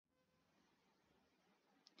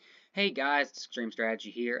Hey guys, it's Extreme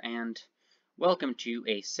Strategy here, and welcome to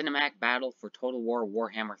a cinematic battle for Total War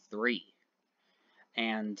Warhammer 3.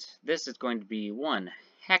 And this is going to be one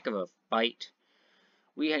heck of a fight.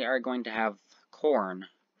 We are going to have Khorne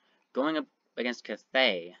going up against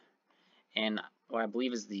Cathay in what I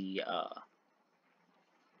believe is the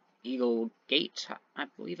Eagle Gate, I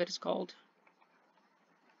believe it is called.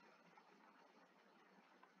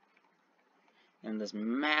 And this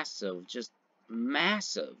massive, just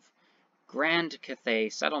massive Grand Cathay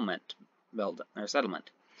settlement settlement.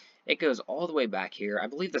 It goes all the way back here. I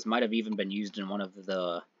believe this might have even been used in one of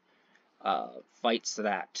the fights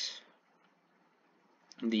that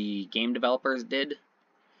the game developers did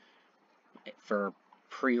for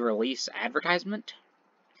pre-release advertisement.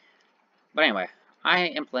 But anyway, I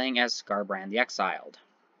am playing as Skarbrand the Exiled.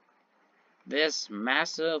 This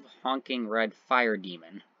massive honking red fire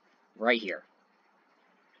demon right here.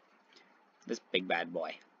 This big bad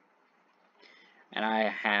boy. And I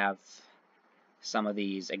have some of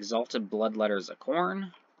these Exalted Bloodletters of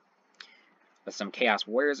Khorne, with some Chaos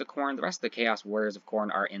Warriors of Khorne. The rest of the Chaos Warriors of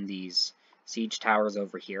Khorne are in these siege towers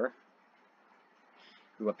over here,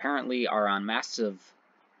 who apparently are on massive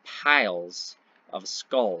piles of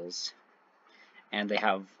skulls, and they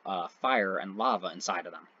have fire and lava inside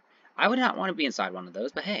of them. I would not want to be inside one of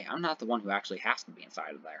those, but hey, I'm not the one who actually has to be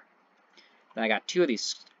inside of there. Then I got two of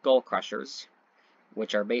these Skull Crushers,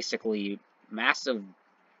 which are basically massive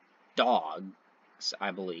dogs,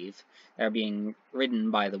 I believe. They're being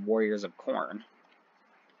ridden by the Warriors of Khorne.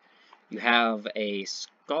 You have a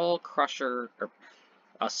Skull Crusher, or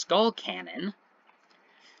a Skull Cannon,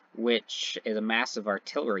 which is a massive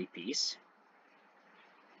artillery piece.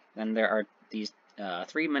 Then there are these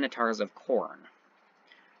three Minotaurs of Khorne.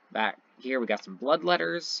 Back here we got some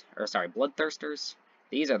Bloodletters, or sorry, Bloodthirsters.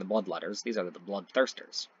 These are the Bloodletters, these are the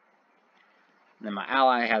Bloodthirsters. And then my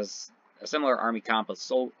ally has a similar army comp of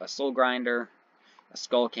a Soul Grinder, a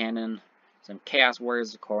Skull Cannon, some Chaos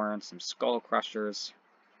Warriors of Khorne, some Skull Crushers,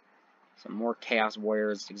 some more Chaos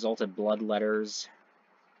Warriors, Exalted Bloodletters,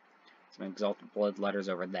 some Exalted Bloodletters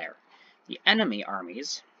over there. The enemy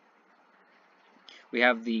armies, we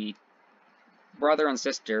have the brother and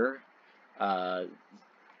sister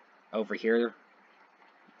over here,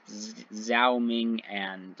 Zhao Ming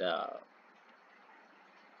and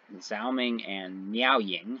Miao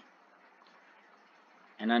Ying.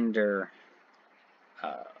 And under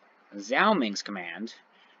Zhao Ming's command,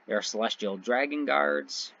 there are Celestial Dragon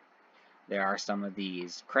Guards. There are some of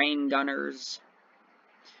these Crane Gunners.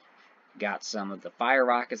 Got some of the Fire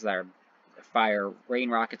Rockets that are Fire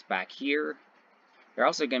Rain Rockets back here. There are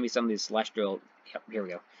also going to be some of these Celestial, yep, here we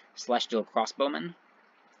go, Celestial Crossbowmen,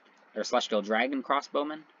 or Celestial Dragon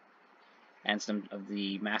Crossbowmen, and some of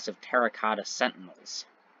the massive Terracotta Sentinels.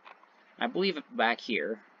 I believe back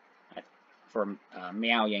here, for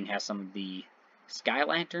Miao Ying has some of the Sky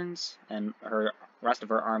Lanterns, and her rest of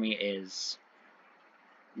her army is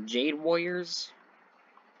Jade Warriors,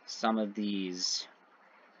 some of these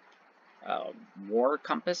War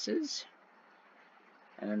Compasses,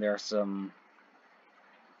 and then there are some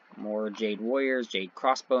more Jade Warriors, Jade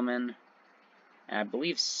Crossbowmen, and I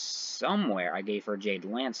believe somewhere I gave her Jade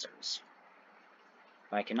Lancers,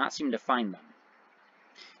 but I cannot seem to find them.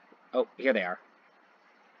 Oh, here they are.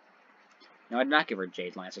 No, I did not give her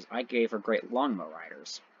Jade Lancers. I gave her Great Longbow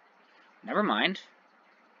Riders. Never mind.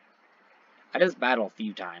 I did this battle a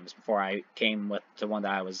few times before I came to one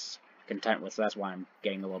that I was content with, so that's why I'm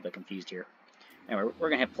getting a little bit confused here. Anyway, we're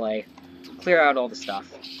going to hit play, clear out all the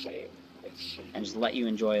stuff, and just let you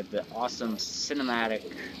enjoy the awesome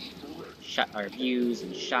cinematic views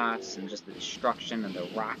and shots, and just the destruction and the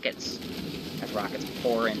rockets, as rockets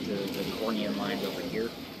pour into the Khornian lines over here.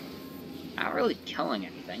 Not really killing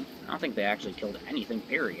anything. I don't think they actually killed anything,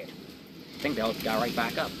 period. I think they all got right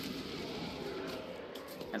back up.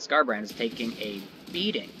 And Skarbrand is taking a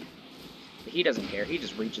beating. But he doesn't care. He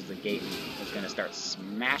just reaches the gate and is going to start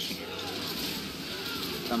smashing it.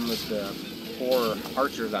 Some of the poor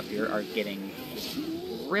archers up here are getting just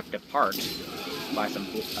ripped apart by some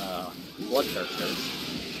Bloodthirsters.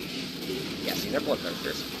 Yeah, see, they're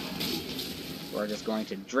Bloodthirsters. Who are just going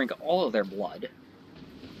to drink all of their blood.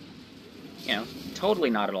 You know, totally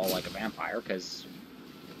not at all like a vampire, because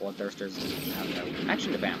Bloodthirsters have no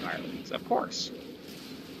connection to vampire leads, of course.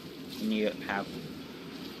 And you have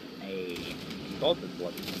a Exalted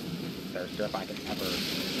Bloodthirster, if I can ever...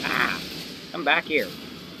 Ah! Come back here!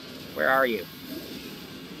 Where are you?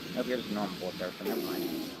 Nope, you're just a normal Bloodthirster, never mind.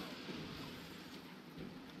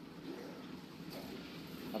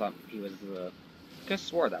 I thought he was the... I could have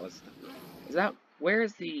swore that was... Is that... Where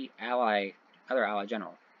is the other ally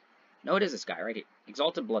general? No, it is this guy right here.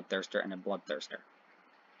 Exalted Bloodthirster and a Bloodthirster.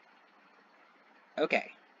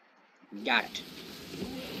 Okay. Got it.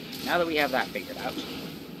 Now that we have that figured out.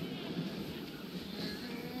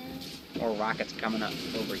 More rockets coming up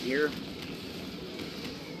over here.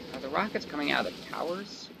 Are the rockets coming out of the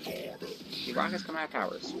towers? The rockets coming out of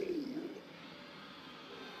towers.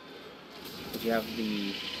 But you have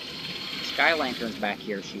the Sky Lanterns back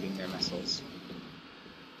here shooting their missiles.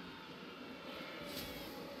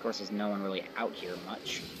 Of course, there's no one really out here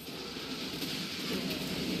much.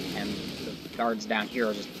 And the guards down here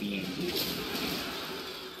are just being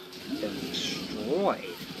destroyed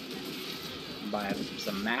by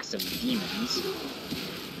some massive demons.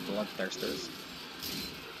 Bloodthirsters.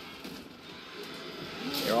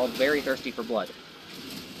 They're all very thirsty for blood.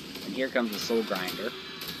 And here comes the Soul Grinder.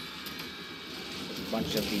 There's a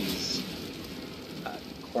bunch of these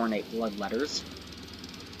Khorne bloodletters.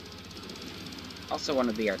 Also, one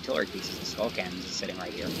of the artillery pieces, the skull cannons, is sitting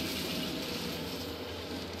right here.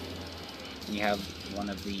 And you have one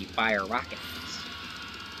of the fire rockets.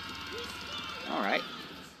 Alright.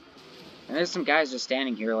 And there's some guys just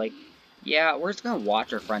standing here like, yeah, we're just gonna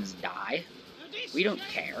watch our friends die. We don't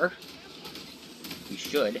care. We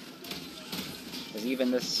should. Because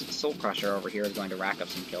even this Soul Crusher over here is going to rack up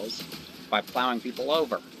some kills by plowing people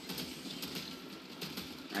over.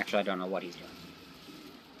 Actually, I don't know what he's doing.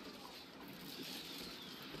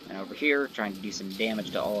 And over here, trying to do some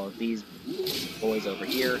damage to all of these boys over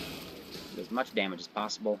here. Do as much damage as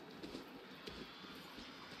possible.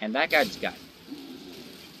 And that guy just got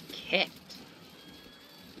kicked.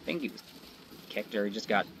 I think he was kicked, or he just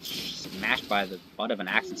got smashed by the butt of an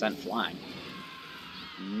axe and sent flying.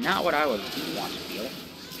 Not what I would want to feel.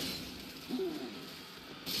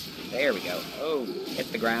 There we go. Oh,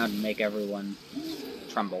 hit the ground and make everyone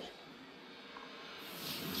tremble.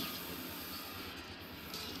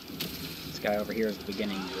 This guy over here is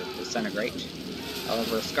beginning to disintegrate.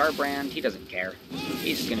 However, Scarbrand, he doesn't care.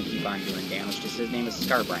 He's just going to keep on doing damage because his name is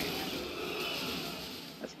Scarbrand.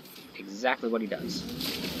 That's exactly what he does.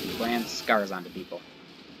 He brands scars onto people.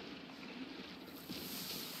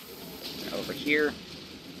 And over here,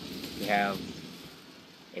 we have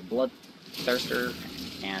a Bloodthirster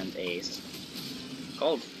and a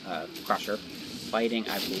Skull Crusher fighting,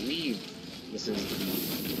 I believe, this is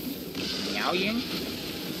the Meowying?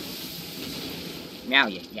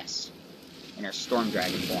 Meowying, yes. In her Storm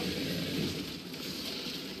Dragon form.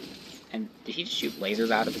 And did he just shoot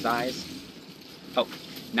lasers out of his eyes? Oh,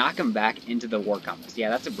 knock him back into the War Compass. Yeah,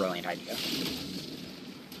 that's a brilliant idea.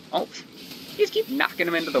 Oh, you just keep knocking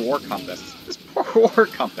him into the War Compass. This poor War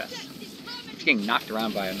Compass. He's getting knocked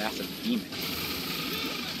around by a massive demon.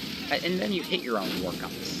 And then you hit your own War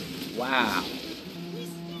Compass. Wow.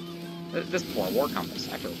 This poor War Compass.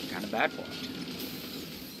 I feel kind of bad for it.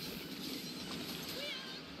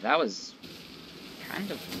 That was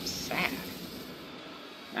kind of sad.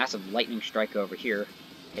 Massive lightning strike over here,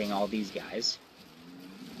 hitting all these guys.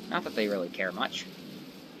 Not that they really care much.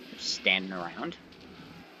 They're just standing around.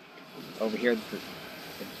 Over here,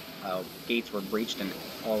 the gates were breached and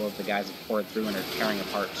all of the guys have poured through and are tearing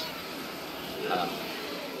apart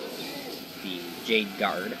the Jade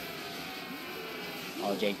Guard.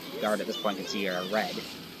 All the Jade Guard at this point can see are red.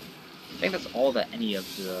 I think that's all that any of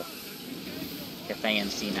the Cathayans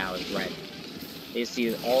see now is red. They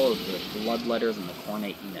see all of the bloodletters and the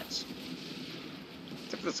Khorne units.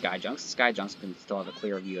 Except for the Sky Junks. The Sky Junks can still have a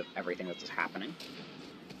clear view of everything that's happening.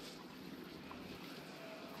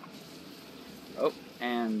 Oh,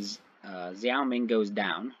 and Xiaoming goes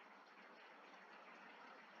down.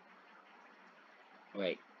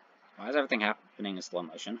 Wait, why is everything happening in slow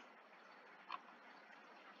motion?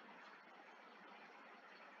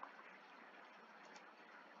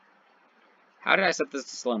 How did I set this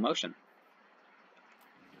to slow motion?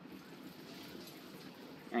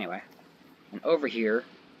 Anyway, and over here,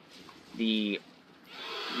 the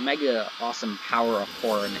mega awesome power of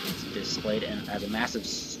Khorne is displayed and as a massive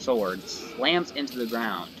sword slams into the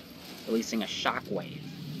ground, releasing a shockwave,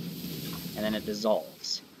 and then it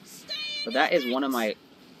dissolves. But that is one of my,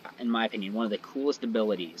 in my opinion, one of the coolest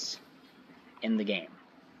abilities in the game.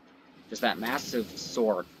 Just that massive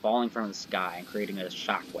sword falling from the sky and creating a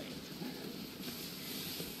shockwave.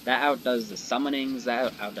 That outdoes the summonings,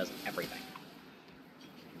 that outdoes everything.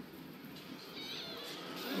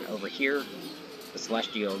 And over here, the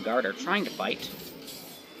Celestial Guard are trying to fight.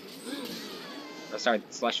 Or, sorry,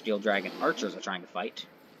 the Celestial Dragon Archers are trying to fight.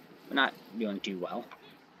 But not doing too well.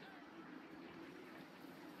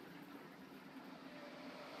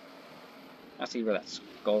 Let's see where that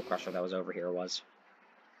Skull Crusher that was over here was.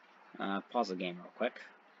 Pause the game real quick.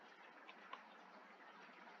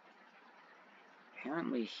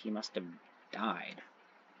 Apparently he must have died.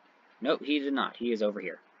 Nope, he did not. He is over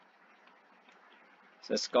here.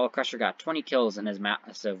 So Skull Crusher got 20 kills in his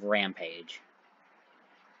massive rampage.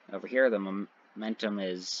 Over here, the momentum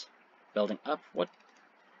is building up. What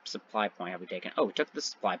supply point have we taken? Oh, we took the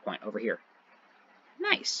supply point over here.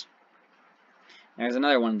 Nice. There's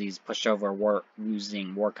another one of these pushover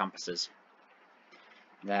using war compasses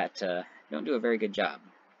that don't do a very good job.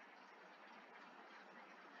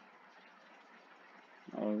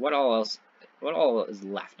 What all is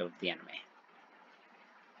left of the enemy?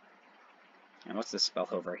 And what's this spell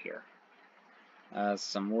over here?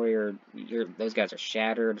 Some warrior. Those guys are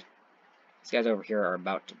shattered. These guys over here are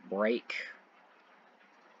about to break.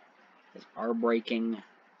 These are breaking.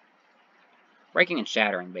 Breaking and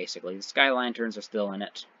shattering, basically. The Sky Lanterns are still in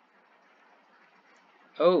it.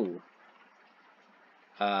 Oh.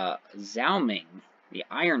 Zhao Ming, the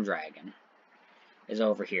Iron Dragon, is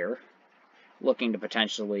over here. Looking to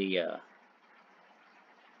potentially, I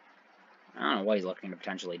don't know what he's looking to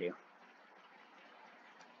potentially do.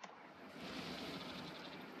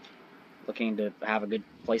 Looking to have a good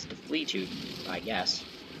place to flee to, I guess.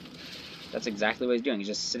 That's exactly what he's doing. He's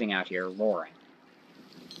just sitting out here roaring.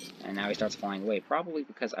 And now he starts flying away, probably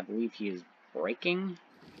because I believe he is breaking.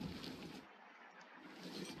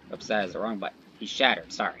 Oops, that is the wrong button. He's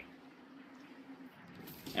shattered, sorry.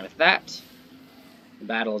 And with that, the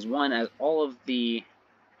battle is won as all of the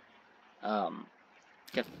Cathayan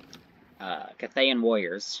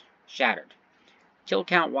warriors shattered. Kill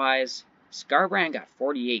count wise, Scarbrand got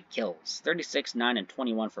 48 kills, 36, 9, and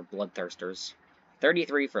 21 for Bloodthirsters,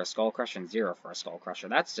 33 for a Skull Crusher, and 0 for a Skull Crusher.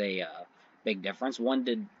 That's a big difference. One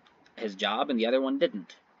did his job, and the other one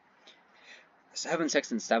didn't. 7,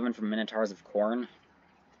 6, and 7 from Minotaurs of Khorne.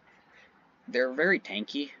 They're very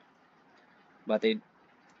tanky, but they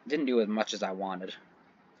didn't do as much as I wanted.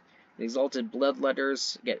 The Exalted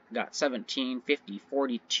Bloodletters got 17, 50,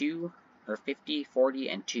 42, or 50, 40,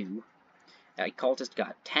 and 2. Cultist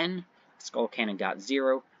got 10. Skull Cannon got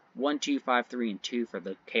 0, 1, 2, 5, 3, and 2 for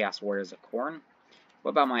the Chaos Warriors of Khorne.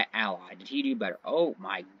 What about my ally? Did he do better? Oh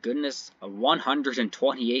my goodness,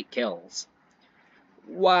 128 kills.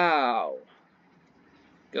 Wow.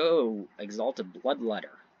 Go, Exalted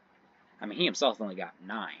Bloodletter. I mean, he himself only got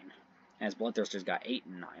 9. And his Bloodthirsters got 8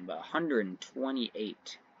 and 9, but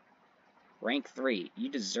 128. Rank 3. You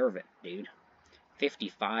deserve it, dude.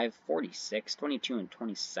 55, 46, 22, and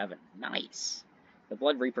 27. Nice. The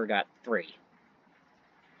Blood Reaper got 3.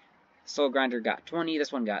 Soul Grinder got 20.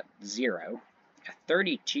 This one got 0. A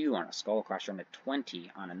 32 on a Skull Crusher and a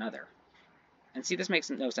 20 on another. And see, this makes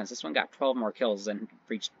no sense. This one got 12 more kills and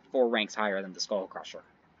reached 4 ranks higher than the Skull Crusher.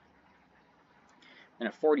 And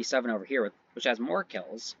a 47 over here, which has more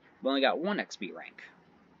kills, but only got 1 XP rank.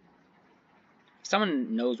 If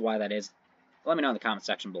someone knows why that is, let me know in the comment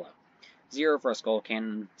section below. 0 for a Skull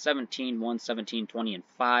Cannon, 17, 1, 17, 20, and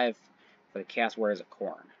 5 for the Chaos Warriors of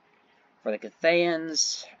Khorne. For the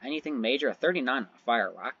Cathayans, anything major, a 39 on a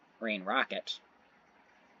Fire Rain Rocket.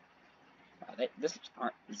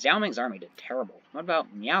 Zhao Ming's army did terrible. What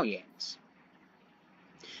about Miao Yang's?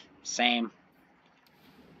 Same.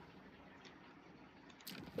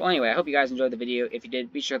 Well, anyway, I hope you guys enjoyed the video. If you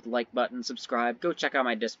did, be sure to hit the like button, subscribe, go check out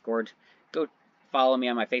my Discord, go follow me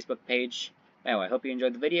on my Facebook page. Anyway, I hope you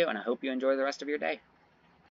enjoyed the video, and I hope you enjoy the rest of your day.